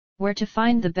Where to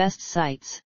find the best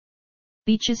sites,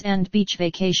 beaches and beach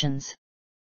vacations.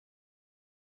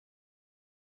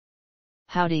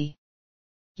 Howdy!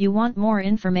 You want more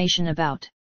information about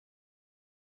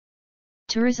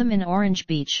tourism in Orange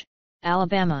Beach,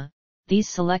 Alabama? These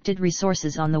selected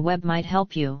resources on the web might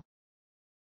help you.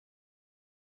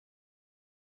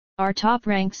 Our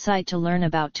top-ranked site to learn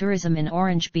about tourism in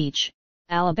Orange Beach,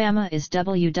 Alabama is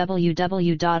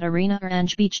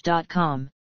www.arenaorangebeach.com.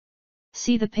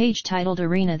 See the page titled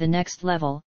Arena the Next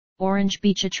Level, Orange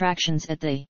Beach Attractions at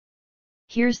the.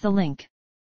 Here's the link.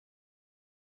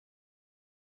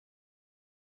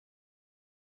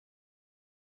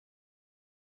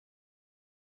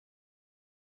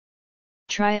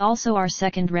 Try also our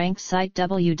second-ranked site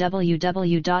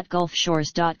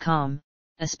www.gulfshores.com,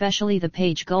 especially the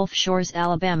page Gulf Shores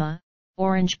Alabama,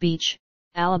 Orange Beach,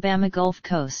 Alabama Gulf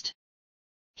Coast.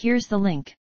 Here's the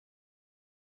link.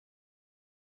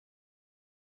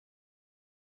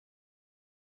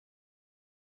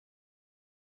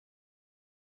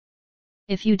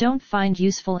 If you don't find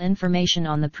useful information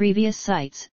on the previous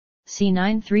sites, see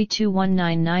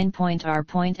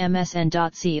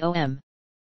 932.199.r.msn.com.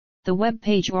 The web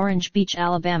page Orange Beach,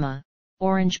 Alabama,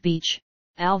 Orange Beach,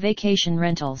 Al Vacation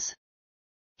Rentals.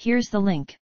 Here's the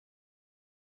link.